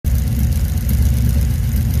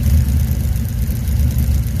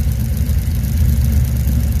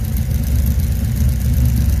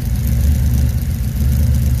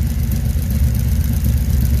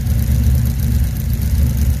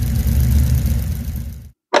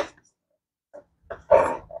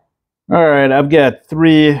All right, I've got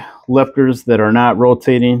 3 lifters that are not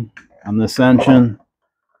rotating on this engine.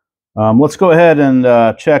 Let's go ahead and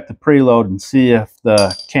check the preload and see if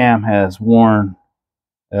the cam has worn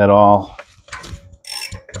at all.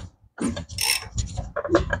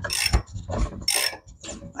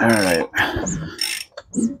 All right.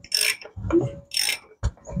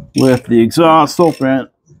 With the exhaust open,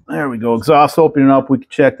 there we go. Exhaust opening up, we can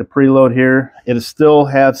check the preload here. It still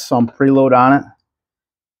has some preload on it.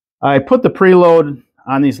 I put the preload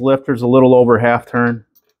on these lifters a little over half turn.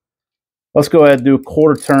 Let's go ahead and do a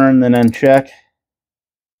quarter turn and then check.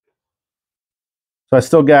 So I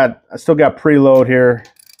still got preload here.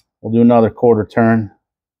 We'll do another quarter turn.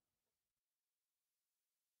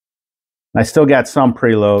 I still got some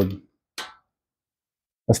preload.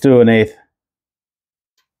 Let's do an eighth.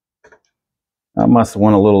 That must have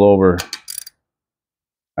went a little over.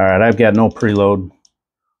 All right, I've got no preload.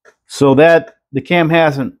 So that the cam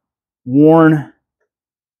hasn't worn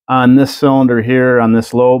on this cylinder here on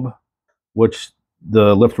this lobe, which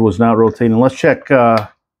the lifter was not rotating. Let's check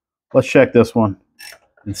this one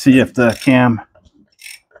and see if the cam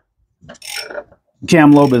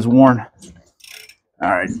lobe is worn. All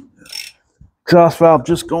right, exhaust valve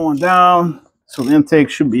just going down, so the intake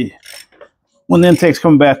should be. When the intake's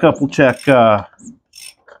coming back up, we'll check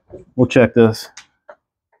this.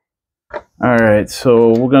 All right,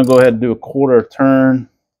 so we're gonna go ahead and do a quarter turn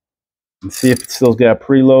and see if it still got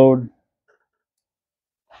preload.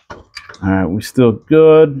 All right, we're still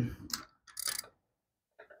good.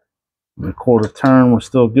 A quarter turn, we're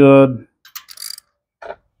still good.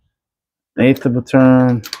 Eighth of a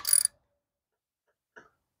turn.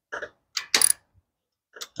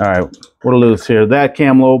 All right, we're loose here. That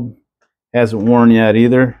cam lobe hasn't worn yet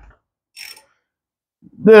either.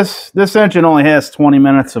 This engine only has 20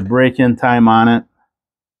 minutes of break-in time on it,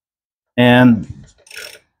 and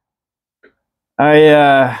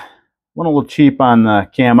I went a little cheap on the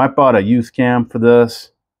cam. I bought a used cam for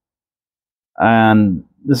this, and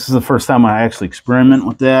this is the first time I actually experiment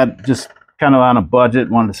with that. Just kind of on a budget,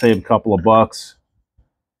 wanted to save a couple of bucks,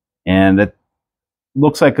 and it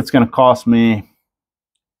looks like it's going to cost me.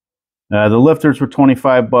 The lifters were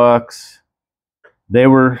 25 bucks. They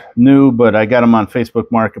were new, but I got them on Facebook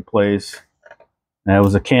Marketplace. And it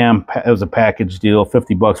was a package deal,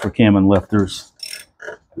 50 bucks for cam and lifters.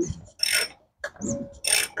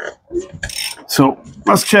 So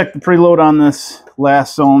let's check the preload on this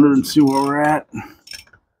last cylinder and see where we're at.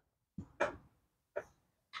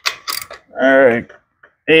 All right,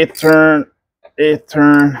 eighth turn.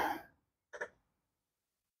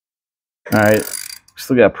 All right,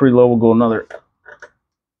 still got preload. We'll go another.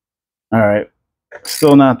 All right.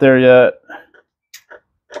 Still not there yet.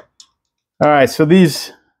 All right, so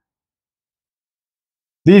these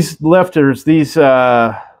lifters,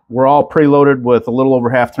 were all preloaded with a little over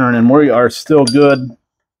half turn, and we are still good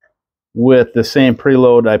with the same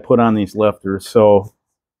preload I put on these lifters. So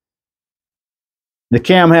the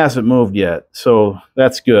cam hasn't moved yet, so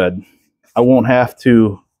that's good. I won't have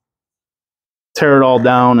to tear it all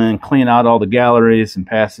down and clean out all the galleries and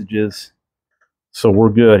passages. So we're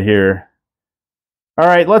good here. All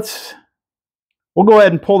right, we'll go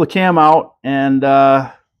ahead and pull the cam out, and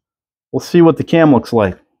we'll see what the cam looks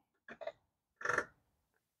like.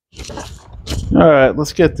 All right,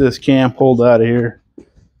 let's get this cam pulled out of here.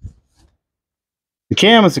 The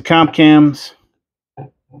cam is a Camshaft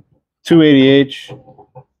 280H,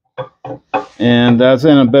 and I was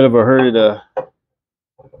in a bit of a hurry to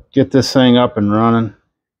get this thing up and running.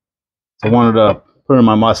 I wanted to put it in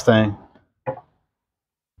my Mustang.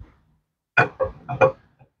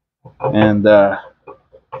 And all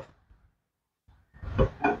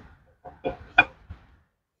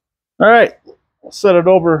right, we'll set it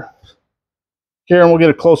over here and we'll get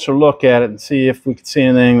a closer look at it and see if we can see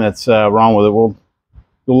anything that's wrong with it. We'll do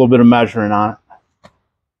a little bit of measuring on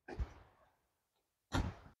it.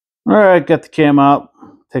 All right, got the cam out.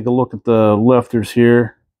 Take a look at the lifters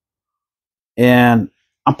here, and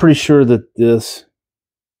I'm pretty sure that this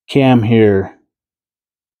cam here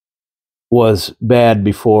was bad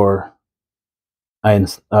before I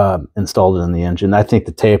installed it in the engine. I think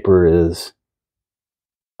the taper is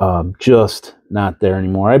just not there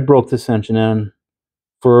anymore. I broke this engine in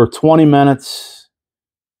for 20 minutes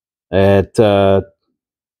at 2,000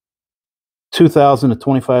 to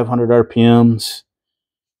 2,500 RPMs,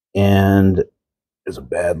 and there's a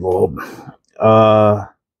bad lobe. I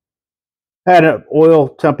had an oil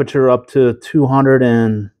temperature up to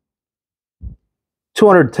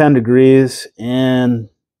 210 degrees, and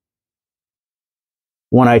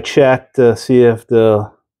when I checked to see if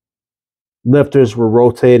the lifters were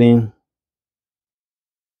rotating,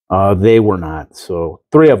 They were not. So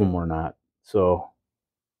 3 of them were not. So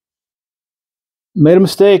made a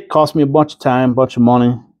mistake, cost me a bunch of time, bunch of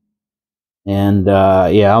money. And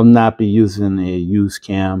yeah, I'll not be using a used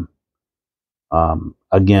cam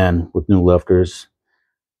again with new lifters.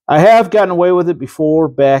 I have gotten away with it before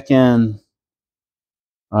back in,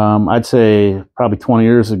 I'd say probably 20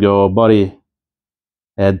 years ago. A buddy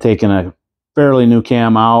had taken a fairly new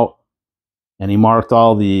cam out and he marked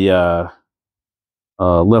all the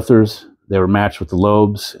lifters. They were matched with the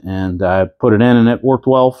lobes, and I put it in and it worked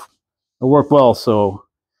well. It worked well. So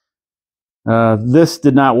this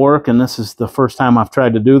did not work, and this is the first time I've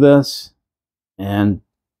tried to do this and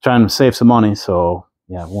trying to save some money. So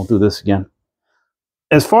yeah, I won't do this again.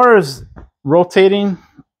 As far as rotating,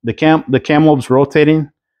 the cam lobes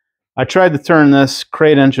rotating, I tried to turn this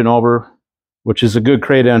crate engine over, which is a good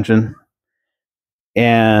crate engine,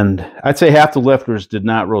 and I'd say half the lifters did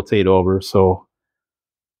not rotate over. So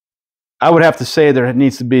I would have to say there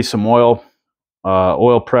needs to be some oil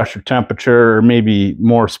pressure, temperature, or maybe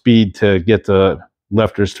more speed to get the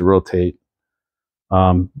lifters to rotate.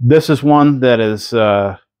 This is one that is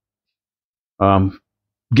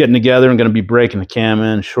getting together and going to be breaking the cam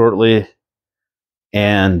in shortly.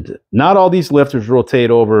 And not all these lifters rotate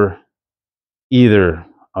over either.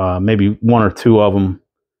 Maybe 1 or 2 of them.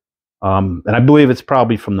 And I believe it's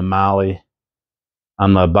probably from the Molly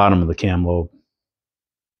on the bottom of the cam lobe.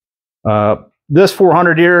 This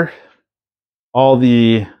 400 here, all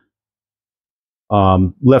the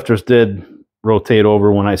lifters did rotate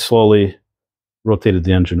over when I slowly rotated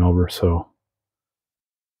the engine over. So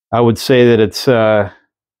I would say that it's a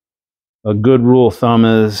good rule of thumb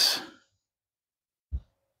is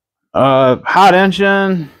hot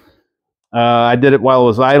engine. I did it while it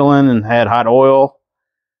was idling and had hot oil,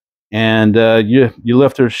 and your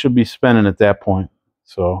lifters should be spinning at that point.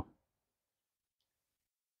 So,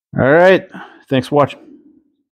 all right, thanks for watching.